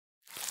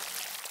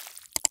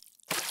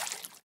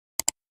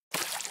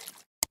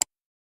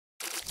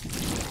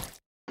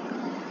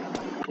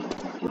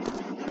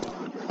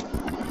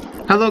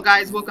Hello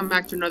guys, welcome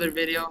back to another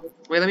video.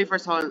 Wait, let me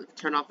first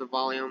turn off the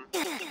volume.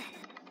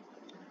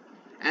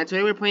 And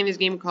today we're playing this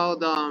game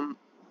called, I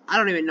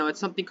don't even know, it's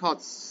something called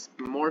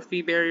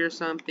Morphe Berry or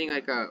something,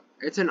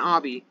 it's an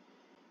obby.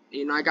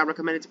 You know, I got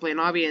recommended to play an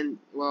obby and,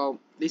 well,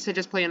 they said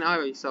just play an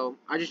obby, so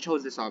I just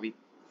chose this obby.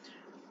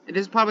 And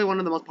this is probably one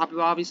of the most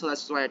popular obbies, so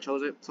that's why I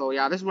chose it. So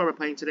yeah, this is what we're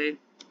playing today.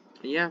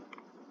 And yeah.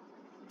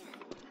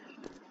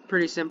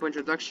 Pretty simple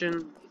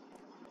introduction.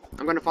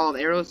 I'm gonna follow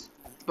the arrows.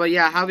 But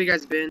yeah, how have you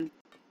guys been?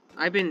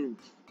 I've been,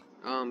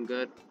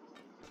 good.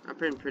 I've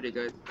been pretty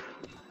good.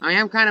 I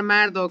am kind of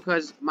mad though,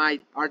 cause my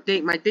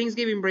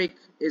Thanksgiving break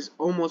is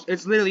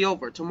it's literally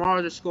over.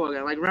 Tomorrow's the school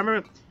again. Like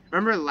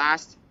remember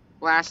last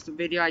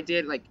video I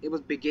did, like it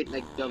was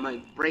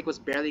my break was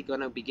barely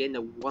gonna begin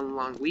the one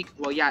long week.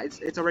 Well, yeah,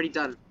 it's already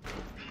done.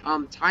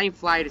 Time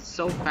flies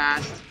so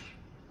fast.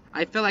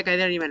 I feel like I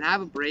didn't even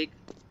have a break.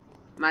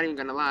 I'm not even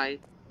gonna lie.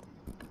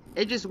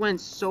 It just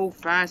went so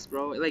fast,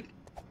 bro. Like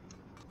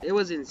it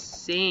was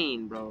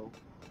insane, bro.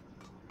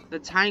 The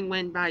time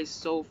went by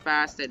so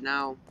fast that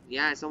now,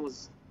 yeah, it's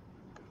almost.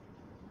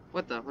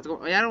 What's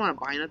going on? I don't want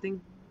to buy nothing.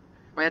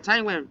 But the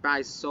time went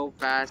by so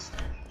fast.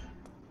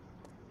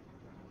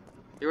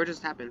 Hey, what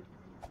just happened?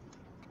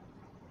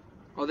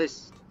 Oh,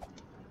 this.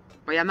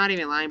 But yeah, I'm not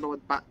even lying,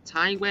 but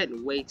time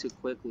went way too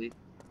quickly.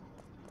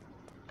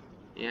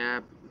 Yeah,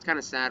 it's kind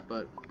of sad,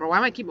 but. Bro, why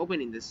am I keep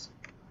opening this?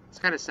 It's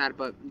kind of sad,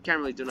 but you can't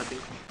really do nothing.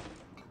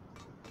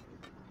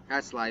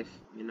 That's life,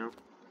 you know?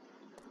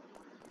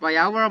 But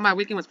yeah, overall my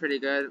weekend was pretty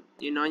good.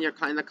 You know, in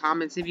the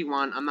comments if you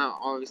want. I'm not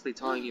obviously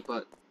telling you,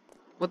 but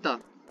what the?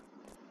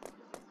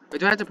 Wait,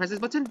 do I have to press this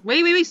button?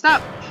 Wait,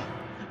 stop!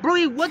 Bro,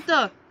 wait, what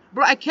the?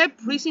 Bro, I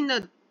kept pressing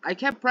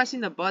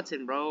the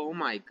button, bro. Oh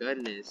my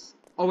goodness.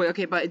 Oh wait,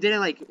 okay, but it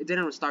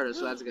didn't restart it,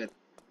 so that's good.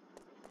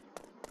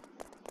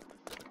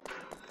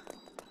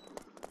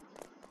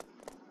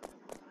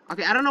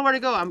 Okay, I don't know where to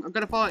go. I'm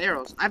gonna follow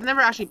arrows. I've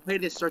never actually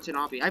played this certain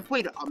obby. I've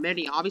played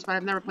many obbies, but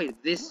I've never played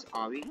this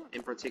obby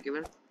in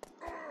particular.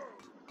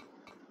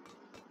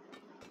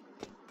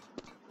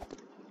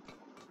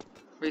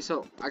 Wait,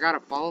 so I gotta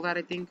follow that,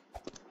 I think.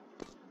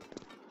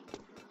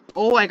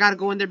 Oh, I gotta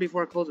go in there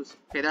before it closes.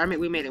 Okay, there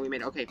we made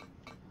it. Okay.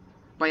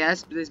 But yeah,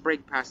 this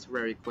break passed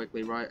very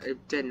quickly, right?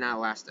 It did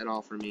not last at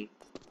all for me.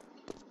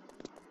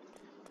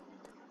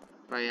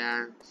 But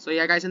yeah, so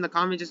yeah, guys, in the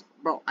comment,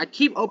 bro, I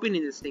keep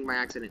opening this thing by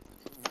accident.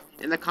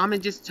 In the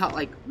comment, just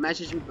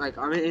message me,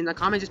 in the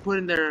comment, just put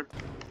in there,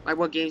 like,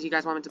 what games you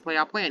guys want me to play.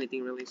 I'll play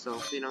anything, really,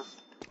 so, you know.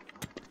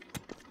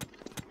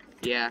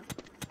 Yeah,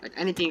 like,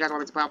 anything you guys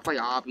want me to play, I'll play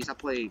obbies, I'll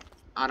play,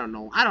 I don't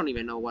know. I don't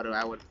even know what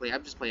I would play.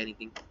 I'll just play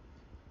anything.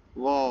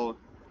 Whoa.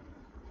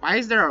 Why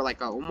is there,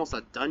 like, almost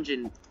a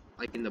dungeon,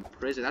 like, in the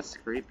prison? That's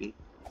creepy.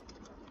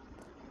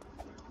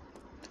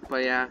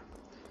 But, yeah.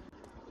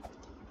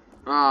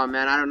 Oh,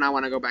 man, I do not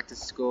want to go back to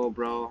school,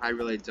 bro. I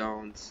really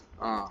don't.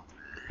 Oh.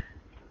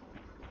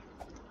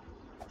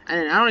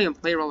 And I don't even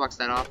play Roblox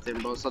that often,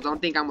 bro. So don't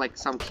think I'm, like,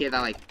 some kid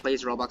that, like,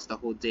 plays Roblox the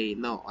whole day.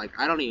 No, like,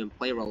 I don't even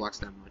play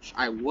Roblox that much.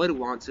 I would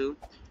want to.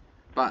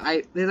 But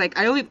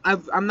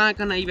I'm not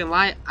gonna even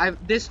lie.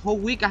 This whole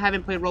week I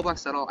haven't played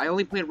Roblox at all. I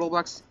only played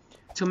Roblox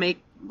to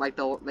make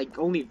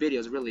only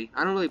videos, really.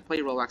 I don't really play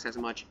Roblox as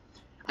much.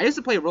 I used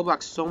to play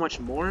Roblox so much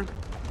more.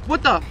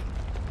 What the?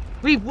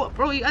 Wait, what,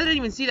 bro? I didn't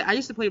even see that. I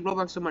used to play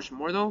Roblox so much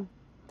more though,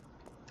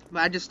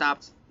 but I just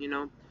stopped. You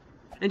know,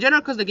 in general,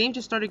 because the game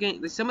just started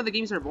getting. Some of the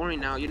games are boring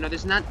now. You know,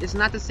 it's not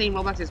the same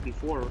Roblox as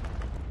before.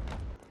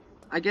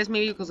 I guess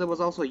maybe because I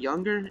was also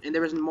younger and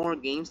there was more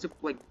games to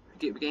play,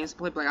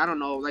 but like, I don't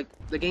know. Like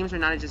the games are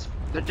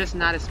they're just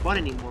not as fun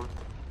anymore.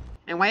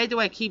 And why do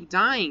I keep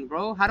dying,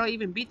 bro? How do I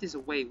even beat this?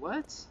 Wait,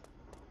 what?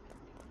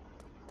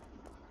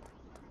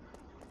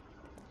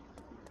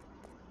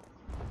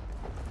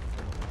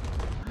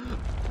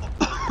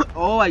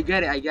 Oh, I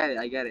get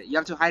it. You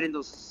have to hide in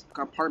those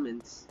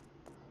compartments.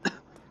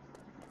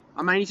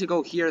 I might need to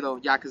go here though.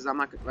 Yeah, because I'm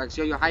not like,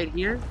 so you hide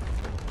here.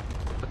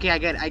 Okay, I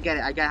get it. I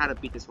get how to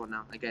beat this one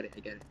now. I get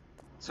it.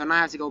 So now I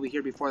have to go over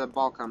here before the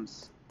ball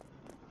comes.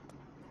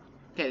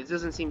 Okay, this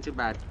doesn't seem too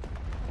bad.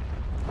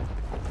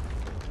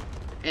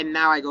 And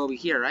now I go over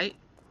here, right?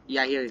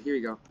 Yeah, here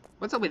we go.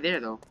 What's over there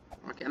though?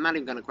 Okay, I'm not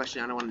even gonna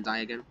question it. I don't want to die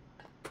again.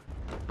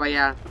 But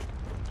yeah.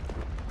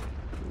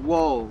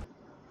 Whoa.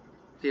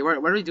 Okay,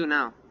 what do we do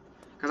now?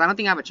 Because I don't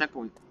think I have a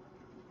checkpoint.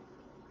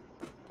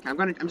 Okay,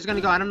 I'm just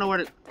gonna go. I don't know where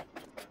to.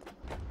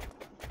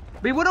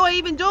 Wait, what do I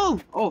even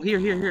do? Oh,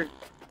 here.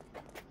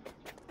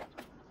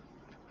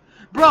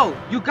 Bro,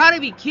 you gotta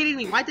be kidding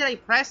me. Why did I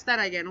press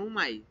that again? Oh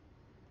my.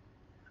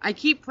 I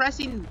keep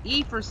pressing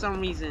E for some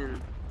reason.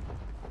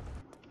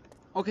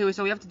 Okay, wait,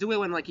 so we have to do it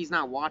when, like, he's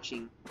not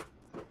watching.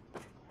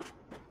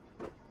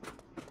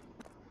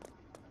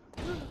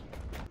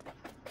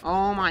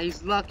 Oh my,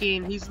 he's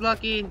looking.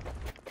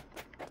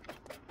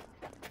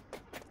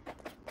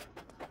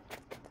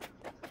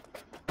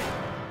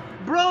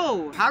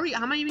 Bro, how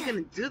am I even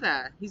gonna do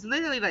that? He's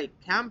literally, like,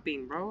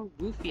 camping, bro.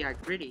 Goofy,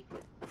 gritty.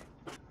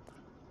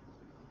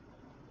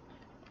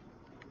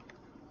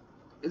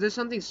 Is there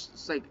something,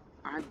 like,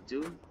 I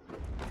do?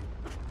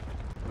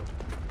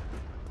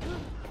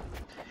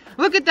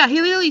 Look at that.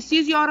 He literally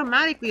sees you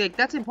automatically. Like,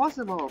 that's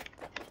impossible.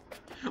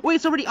 Wait,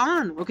 it's already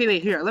on. Okay,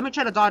 wait, here. Let me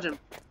try to dodge him.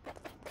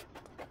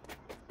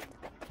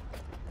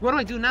 What do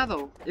I do now,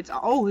 though? It's...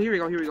 Oh, here we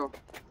go, here we go.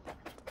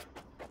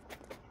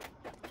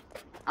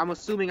 I'm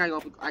assuming I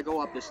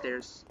go up the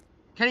stairs.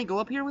 Can he go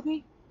up here with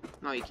me?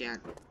 No, he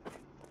can't.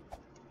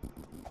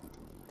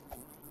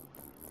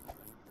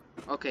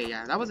 Okay,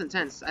 yeah, that was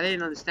intense. I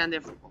didn't understand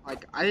it.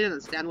 Like, I didn't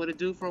understand what to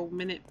do for a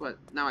minute, but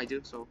now I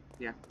do, so,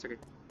 yeah, it's okay.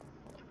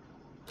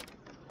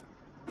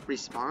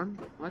 Respawn?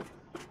 What?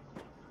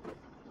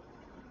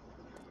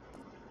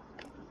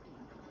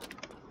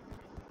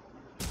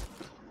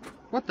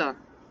 What the?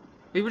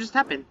 Wait, what just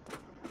happened?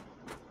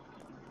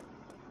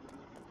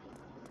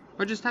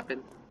 What just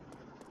happened?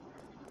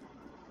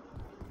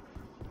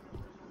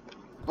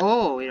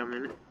 Oh, wait a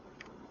minute.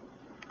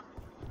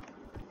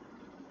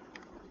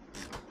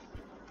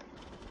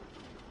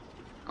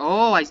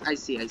 Oh, I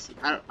see, I see.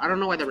 I don't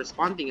know why the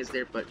respawn thing is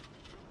there, but...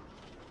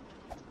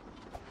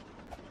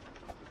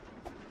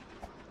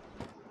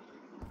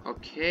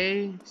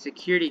 Okay,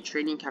 security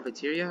training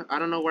cafeteria. I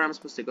don't know where I'm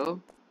supposed to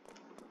go.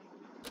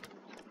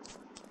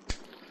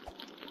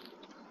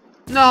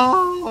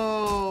 No!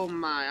 Oh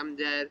my, I'm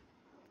dead.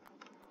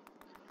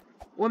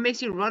 What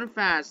makes you run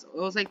fast? It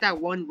was like that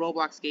one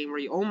Roblox game where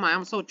you... Oh my,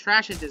 I'm so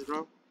trash at this,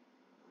 bro.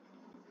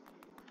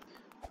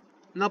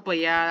 No, but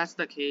yeah, that's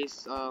the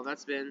case.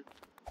 That's been...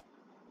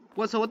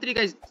 What? So what did you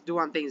guys do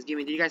on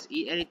Thanksgiving? Did you guys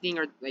eat anything,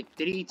 or like,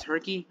 did you eat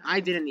turkey? I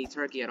didn't eat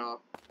turkey at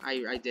all.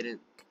 I didn't.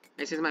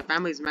 And since my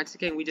family is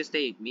Mexican, we just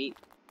ate meat.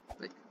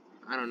 Like,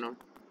 I don't know.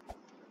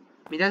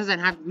 I mean, that doesn't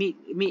have meat.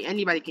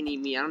 Anybody can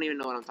eat meat. I don't even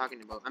know what I'm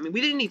talking about. I mean,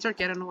 we didn't eat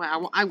turkey. I don't know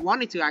why. I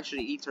wanted to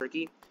actually eat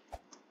turkey,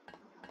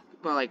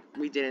 but like,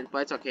 we didn't. But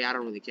it's okay. I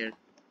don't really care.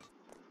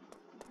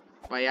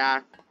 But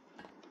yeah,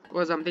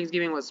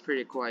 Thanksgiving was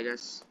pretty cool, I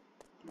guess.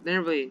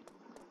 Didn't really.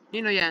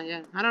 You know,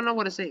 yeah. I don't know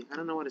what to say. I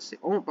don't know what to say.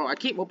 Oh, bro, I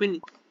keep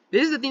opening...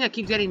 This is the thing that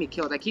keeps getting me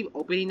killed. I keep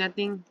opening that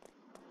thing,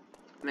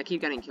 and I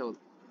keep getting killed.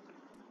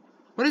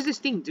 What does this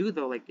thing do,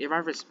 though? Like, if I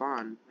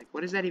respawn? Like,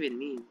 what does that even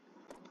mean?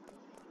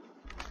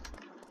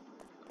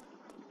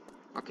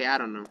 Okay, I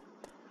don't know.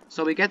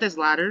 So, we get this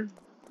ladder.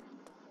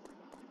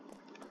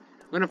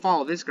 I'm gonna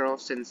follow this girl,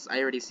 since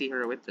I already see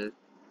her with it.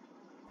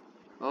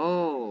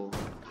 Oh...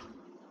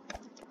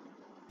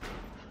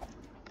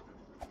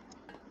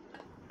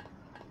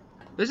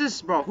 This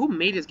is, bro, who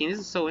made this game? This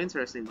is so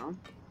interesting, bro.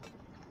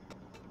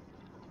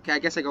 Okay, I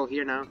guess I go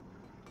here now.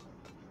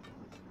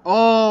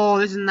 Oh,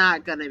 this is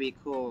not gonna be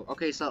cool.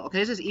 Okay, so,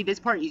 okay, this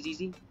part is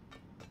easy.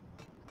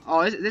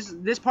 Oh,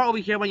 this part over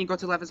here when you go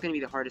to the left is gonna be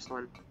the hardest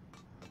one.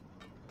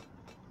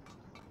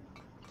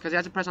 Because you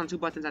have to press on 2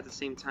 buttons at the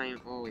same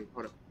time. Oh, wait,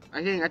 hold up.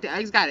 I think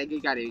I just got it,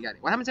 you got it.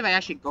 What happens if I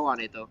actually go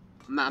on it, though?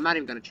 I'm not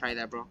even gonna try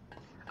that, bro.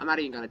 I'm not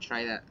even gonna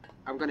try that.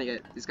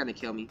 It's gonna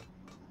kill me.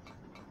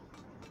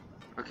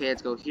 Okay,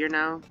 let's go here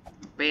now.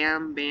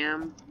 Bam,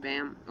 bam,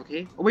 bam.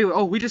 Okay. Oh wait,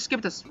 oh, we just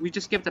skipped the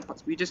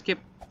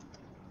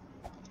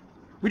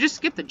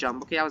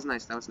jump. Okay, that was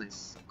nice. That was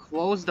nice.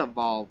 Close the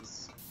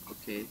valves.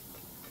 Okay.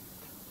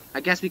 I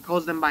guess we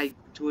close them by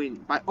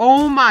doing.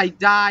 Oh my,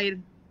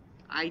 died.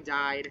 I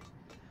died.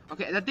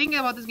 Okay, the thing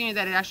about this game is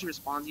that it actually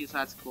respawns you, so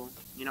that's cool.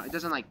 You know, it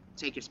doesn't like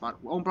take your spot.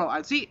 Oh, bro,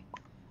 I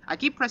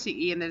keep pressing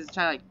E and then it's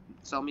trying to like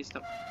sell me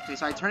stuff. Okay,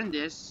 so I turn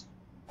this,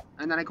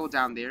 and then I go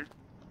down there.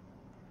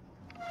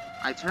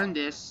 I turn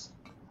this,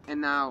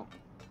 and now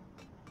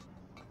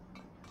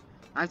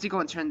I have to go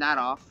and turn that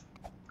off,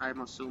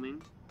 I'm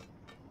assuming.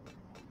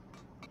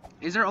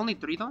 Is there only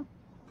 3 though?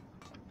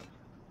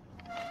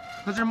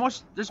 Because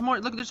there's more,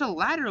 look, there's a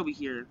ladder over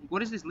here. What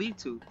does this lead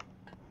to?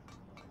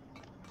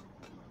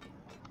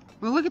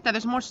 Well, look at that,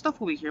 there's more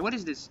stuff over here. What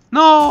is this?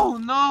 No,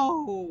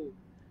 no!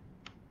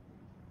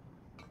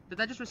 Did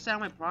that just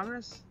reset my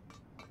progress?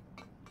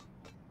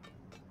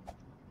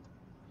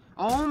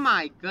 Oh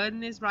my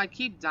goodness, bro, I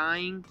keep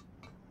dying.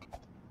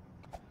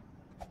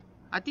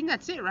 I think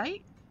that's it,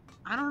 right?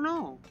 I don't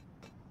know.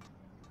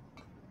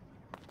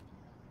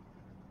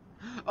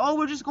 Oh,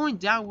 we're just going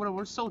down.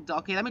 We're so dumb.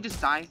 Okay, let me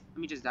just die.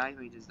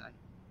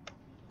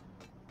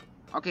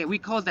 Okay, we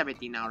closed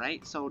everything now,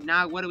 right? So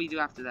now, what do we do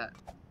after that?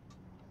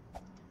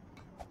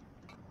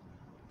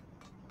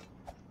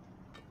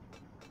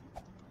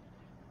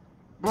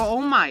 Bro,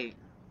 oh my.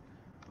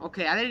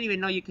 Okay, I didn't even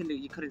know you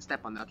couldn't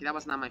step on that. Okay, that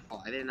was not my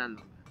fault. I did not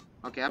know.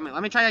 Okay,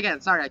 let me try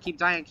again. Sorry, I keep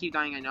dying.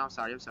 I know.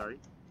 I'm sorry.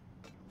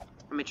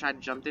 Let me try to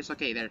jump this.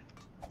 Okay, there.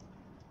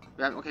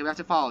 Okay, we have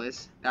to follow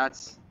this.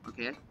 That's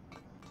okay.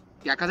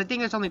 Yeah, because I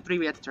think there's only 3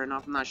 we have to turn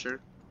off. I'm not sure.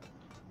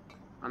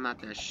 I'm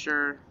not that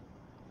sure.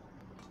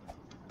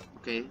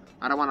 Okay,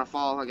 I don't want to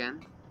fall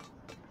again.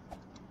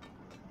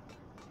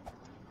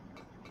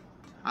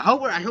 I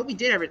hope we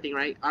did everything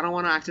right. I don't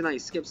want to accidentally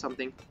skip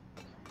something.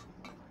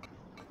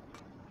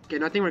 Okay,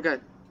 nothing. We're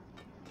good.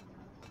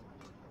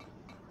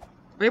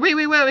 Wait.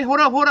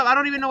 Hold up. I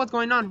don't even know what's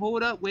going on.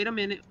 Hold up. Wait a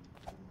minute.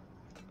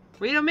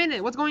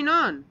 What's going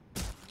on?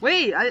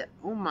 Wait,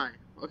 oh my.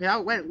 Okay, I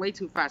went way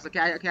too fast. Okay,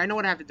 I know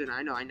what I have to do now.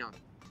 I know.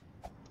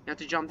 You have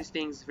to jump these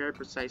things very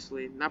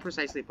precisely. Not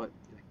precisely, but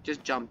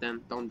Just jump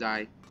them. Don't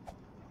die.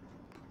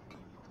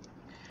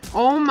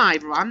 Oh my,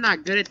 bro. I'm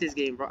not good at this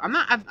game, bro.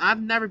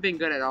 I've never been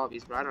good at all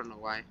these, bro. I don't know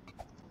why.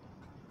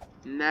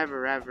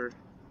 Never, ever.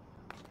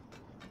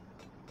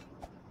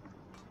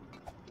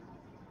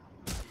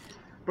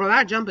 Bro,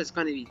 that jump is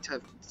gonna be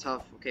tough.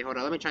 Okay, hold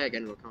on. Let me try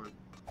again, bro. Come on.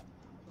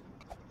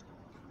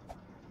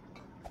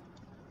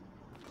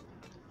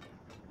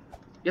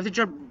 You have to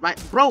jump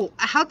right. Bro,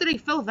 how did I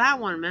fail that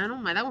one, man? Oh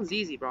my, that one's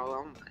easy, bro.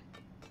 Oh my.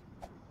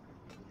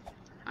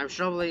 I'm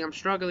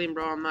struggling,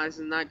 bro. This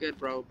is not good,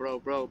 bro.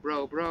 Bro.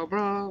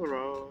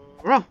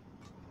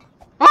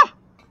 Oh!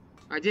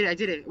 I did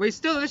it. Wait,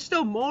 there's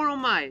still more, oh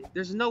my.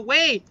 There's no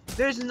way,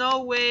 bro.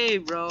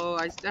 Oh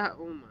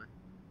my.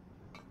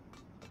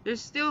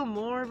 There's still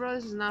more, bro.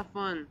 This is not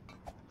fun.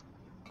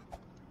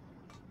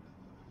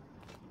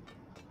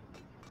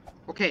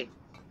 Okay.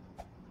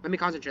 Let me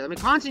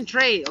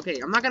concentrate. Okay,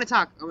 I'm not gonna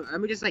talk. Let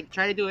me just, like,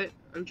 try to do it.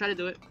 Let me try to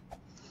do it.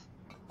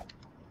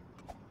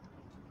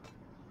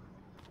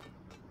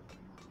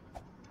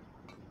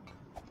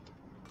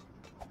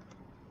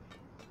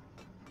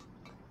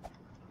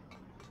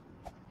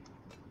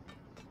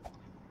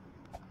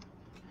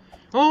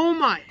 Oh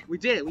my! We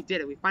did it.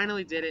 We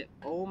finally did it.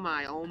 Oh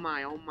my. Oh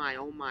my.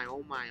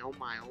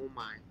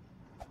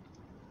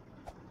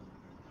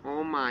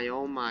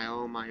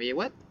 Wait,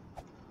 what?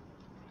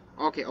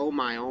 Okay, oh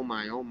my.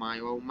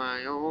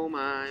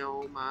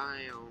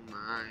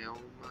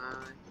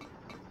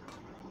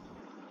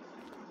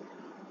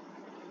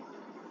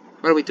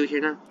 What do we do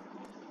here now?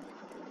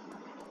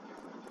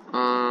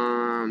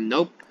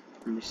 Nope.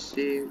 Let me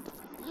see.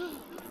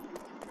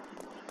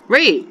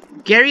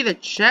 Wait, Gary the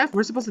chef?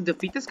 We're supposed to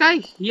defeat this guy?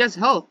 He has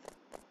health.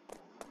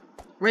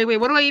 Wait,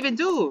 what do I even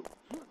do?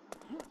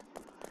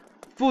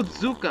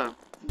 Fudzuka.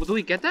 Do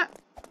we get that?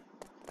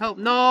 Help,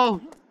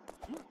 no!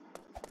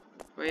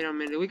 Wait a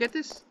minute, do we get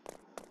this?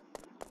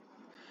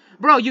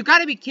 Bro, you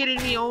gotta be kidding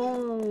me.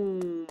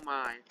 Oh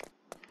my.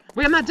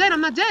 Wait, I'm not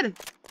dead.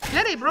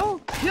 Get it,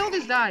 bro. Kill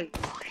this guy.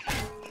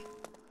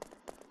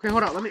 Okay,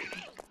 hold on, let me...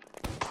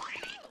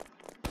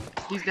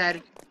 He's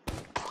dead.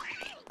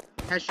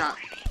 Headshot.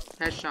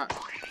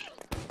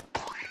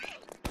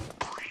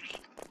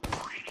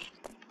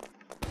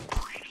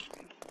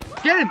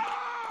 Get him!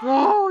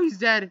 Whoa, he's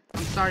dead.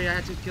 I'm sorry, I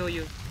had to kill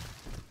you.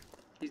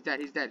 He's dead.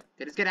 Okay,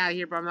 let's get out of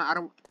here, bro.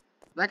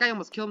 That guy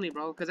almost killed me,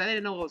 bro, because I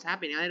didn't know what was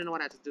happening. I didn't know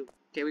what I had to do.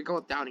 Okay, we go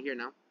down here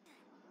now.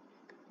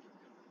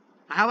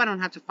 I hope I don't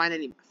have to fight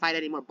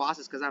any more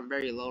bosses, because I'm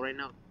very low right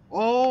now.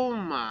 Oh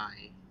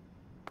my.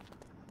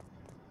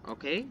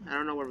 Okay, I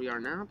don't know where we are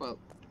now, but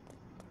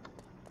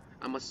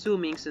I'm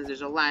assuming since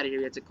there's a ladder here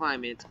we have to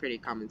climb it, it's pretty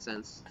common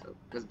sense. So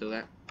let's do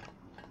that.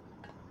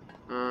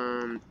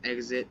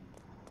 Exit.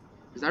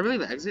 Is that really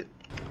the exit?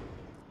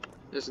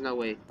 There's no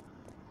way.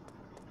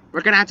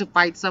 We're gonna have to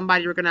fight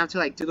somebody. We're gonna have to,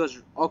 like, do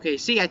those. Okay,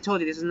 see, I told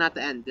you this is not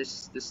the end.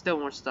 There's still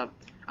more stuff.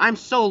 I'm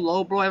so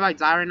low, bro. If I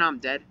die right now, I'm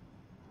dead.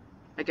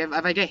 Like, if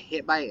I get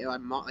hit by a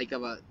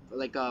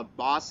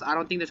boss, I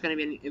don't think there's gonna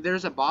be any. If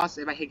there's a boss,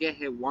 if I get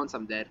hit once,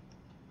 I'm dead.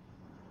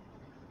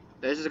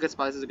 This is a good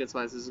spot.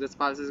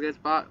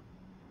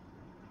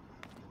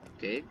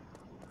 Okay.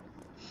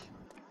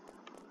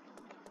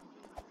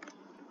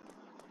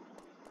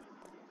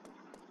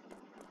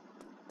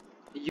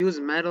 Use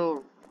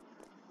metal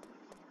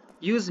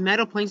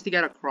planks to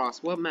get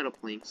across. What metal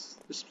planks?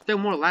 There's still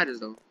more ladders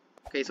though.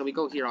 Okay, so we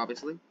go here,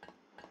 obviously.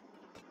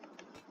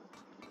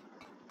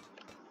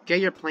 Get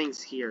your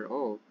planks here.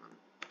 Oh.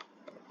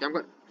 Okay, I'm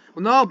going.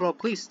 Well, no, bro.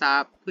 Please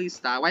stop.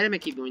 Why did I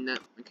keep doing that?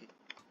 Okay.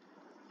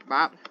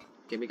 Bop.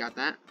 Okay, we got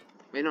that.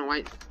 Wait, no,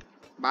 wait.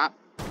 Bop.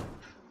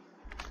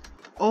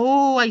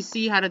 Oh, I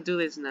see how to do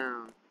this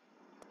now.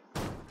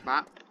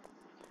 Bop.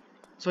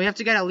 So we have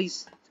to get at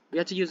least. We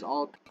have to use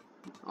all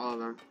of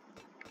them.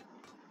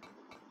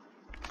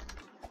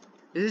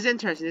 This is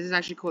interesting. This is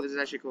actually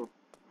cool.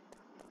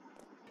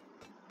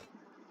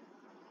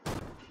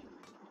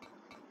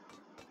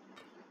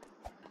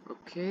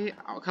 Okay.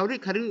 How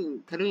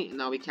do we?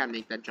 No, we can't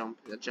make that jump.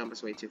 That jump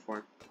is way too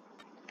far.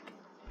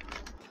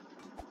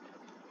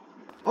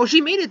 Oh,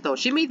 she made it though.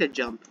 She made the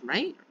jump,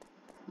 right?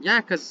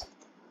 Yeah, cause.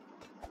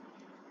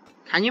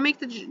 Can you make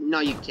the? No,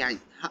 you can't.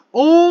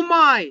 Oh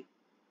my!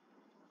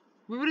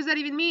 Wait, what does that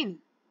even mean?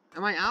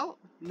 Am I out?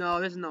 No,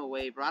 there's no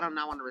way, bro. I do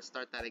not want to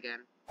restart that again.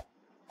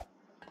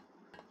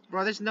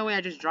 Bro, there's no way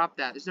I just dropped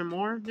that. Is there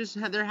more?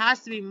 There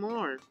has to be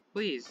more.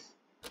 Please.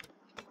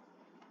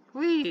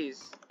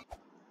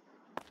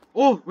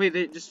 Oh,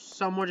 wait,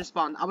 some more just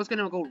spawned. I was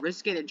gonna go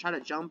risk it and try to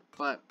jump,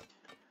 but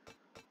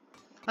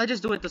I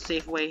just do it the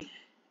safe way.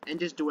 And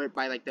just do it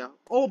by, like, the...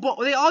 Oh, but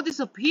they all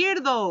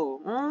disappeared,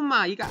 though! Oh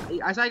my,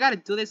 so I gotta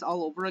do this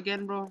all over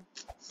again, bro?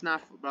 It's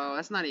not... Bro,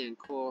 that's not even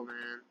cool,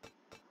 man.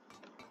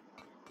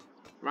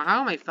 Bro,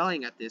 how am I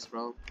failing at this,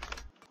 bro?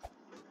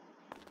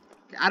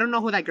 I don't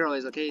know who that girl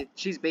is, okay?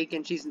 She's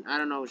bacon, I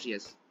don't know who she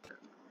is.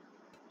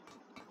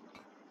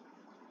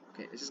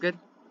 Okay, this is good.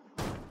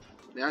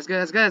 That's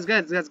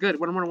good.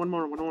 One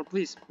more,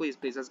 please.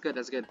 That's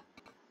good.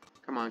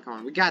 Come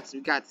on. We got this.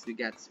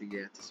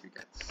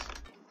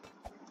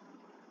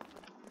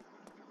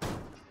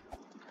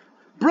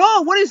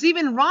 Bro, what is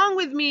even wrong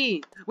with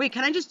me? Wait,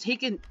 can I just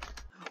take it?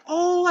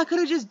 Oh, I could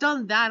have just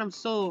done that. I'm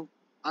so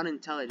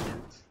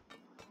unintelligent.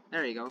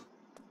 There you go.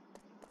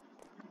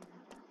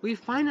 We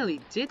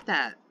finally did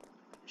that.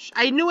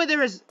 I knew it there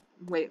was...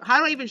 Wait, how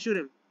do I even shoot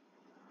him?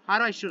 How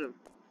do I shoot him?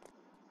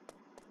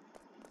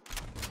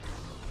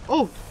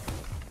 Oh!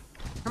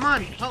 Come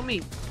on, help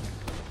me.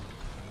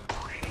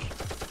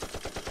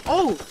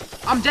 Oh!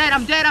 I'm dead,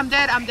 I'm dead, I'm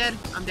dead, I'm dead,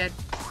 I'm dead.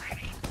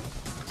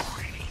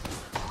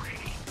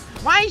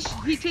 Why is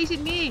he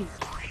chasing me?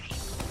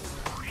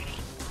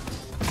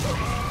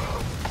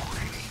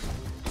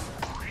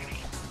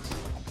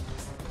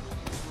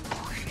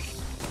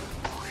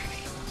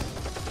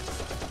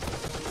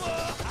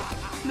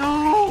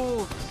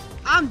 No!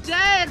 I'm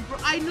dead, bro.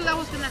 I knew that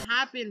was gonna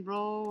happen,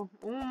 bro.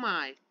 Oh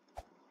my.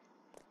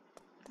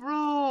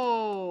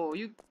 Bro,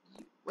 you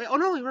wait, oh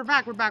no, we're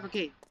back,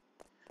 okay.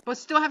 But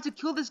still have to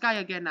kill this guy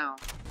again now.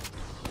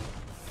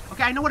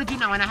 Okay, I know what to do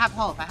now, and I have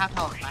health, I have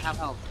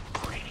health.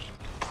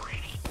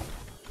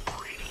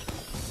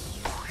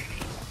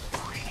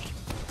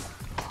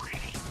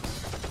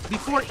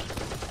 Before...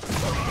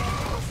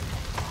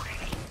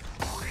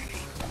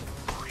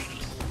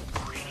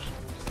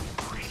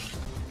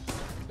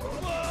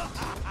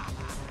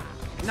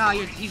 No,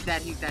 he's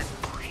dead, he's dead.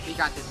 We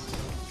got this.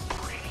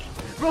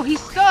 Bro,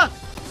 he's stuck!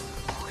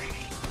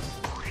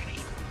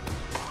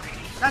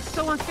 That's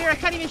so unfair, I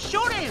can't even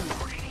shoot him!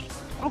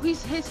 Oh,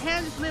 his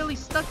hand is literally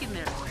stuck in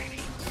there.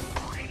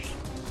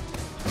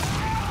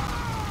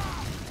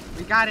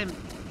 We got him.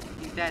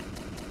 He's dead.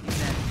 He's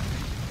dead.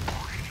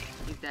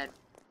 He's dead.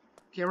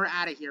 Okay, we're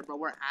out of here, bro.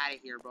 We're out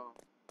of here, bro.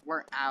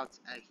 We're out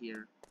of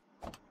here.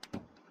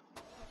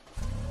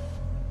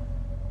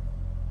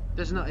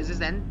 There's no... Is this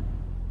the end?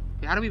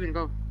 Okay, how do we even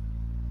go?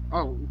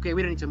 Oh, okay,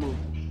 we don't need to move.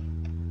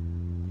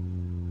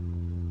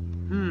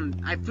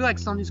 I feel like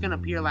something's gonna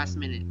appear last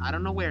minute. I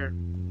don't know where,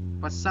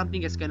 but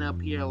something is gonna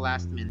appear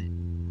last minute.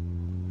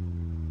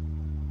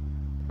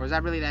 Or is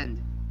that really the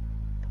end?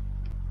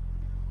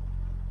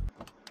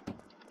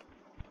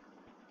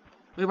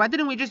 Wait, why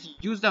didn't we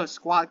just use the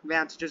squad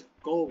van to just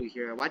go over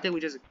here? Why didn't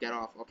we just get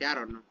off? Okay, I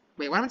don't know.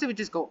 Wait, why don't we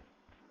just go?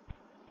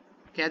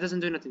 Okay, that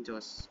doesn't do nothing to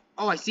us.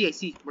 Oh, I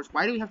see.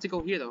 Why do we have to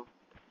go here, though?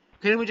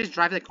 Couldn't we just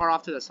drive the car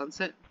off to the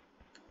sunset?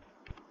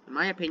 In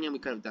my opinion, we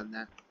could have done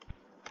that.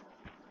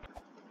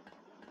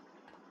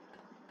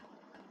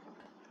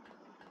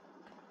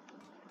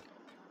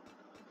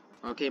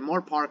 Okay,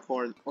 more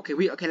parkour.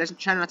 Okay, let's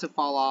try not to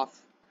fall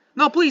off.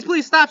 No,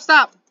 please,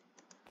 stop!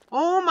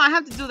 Oh my, I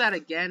have to do that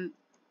again.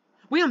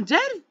 Wait, I'm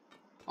dead?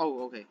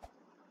 Oh, okay.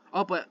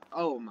 Oh, but,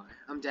 oh my,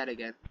 I'm dead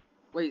again.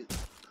 Wait.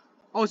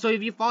 Oh, so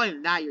if you fall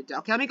in that, you're dead.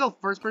 Okay, let me go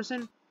first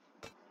person.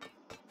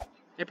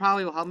 It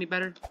probably will help me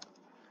better.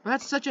 But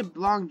that's such a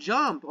long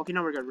jump. Okay,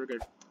 no, we're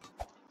good.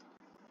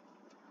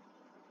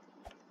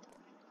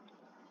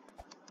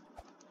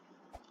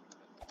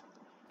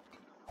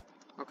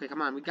 Okay,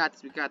 come on, we got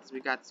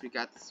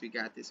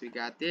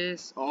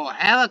this. Oh,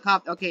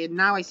 helicopter. Okay,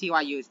 now I see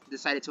why you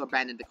decided to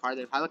abandon the car.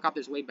 The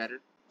helicopter's way better.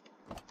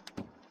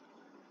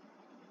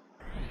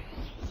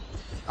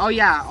 Oh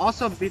yeah,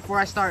 also before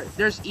I start,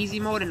 there's easy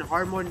mode and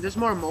hard mode. There's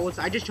more modes.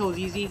 I just chose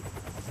easy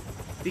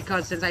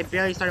because since I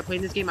barely started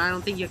playing this game, I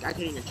don't think I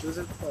can even choose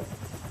it. But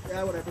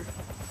yeah, whatever.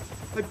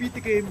 I beat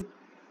the game.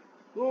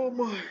 Oh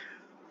my.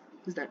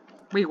 Who's that?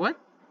 Wait, what?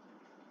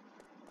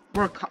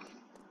 What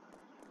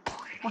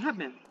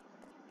happened?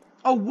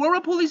 Oh, we're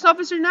a police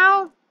officer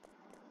now?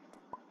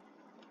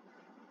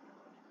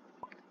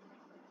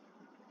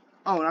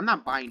 Oh, I'm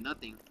not buying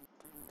nothing.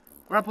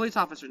 We're a police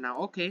officer now.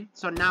 Okay,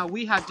 so now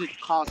we have to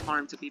cause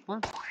harm to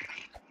people.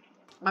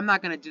 I'm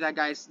not gonna do that,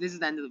 guys. This is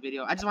the end of the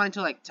video. I just wanted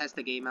to, like, test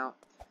the game out.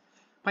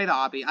 Play the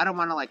Obby. I don't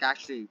want to, like,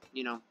 actually,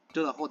 you know,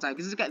 do the whole time.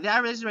 Because this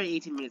is already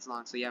 18 minutes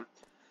long, so yeah.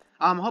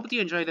 Hope you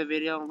enjoyed the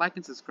video. Like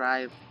and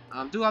subscribe.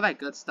 Do all that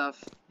good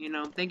stuff. You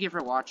know, thank you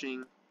for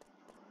watching.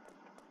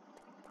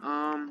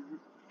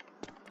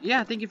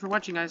 Yeah, thank you for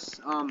watching, guys.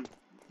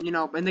 You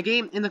know, in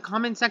the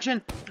comment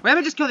section. Wait, let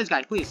me just kill this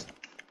guy, please.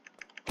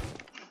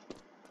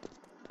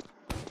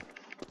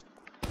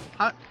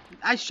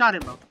 I shot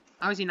him, bro.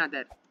 How is he not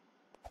dead?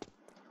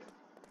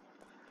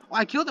 Oh,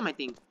 I killed him, I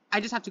think. I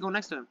just have to go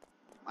next to him.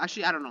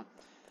 Actually, I don't know.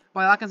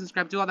 But like and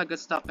subscribe, do all that good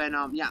stuff, and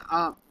yeah.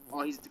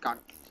 Oh, he's gone.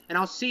 And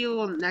I'll see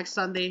you next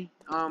Sunday.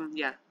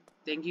 Yeah.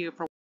 Thank you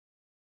for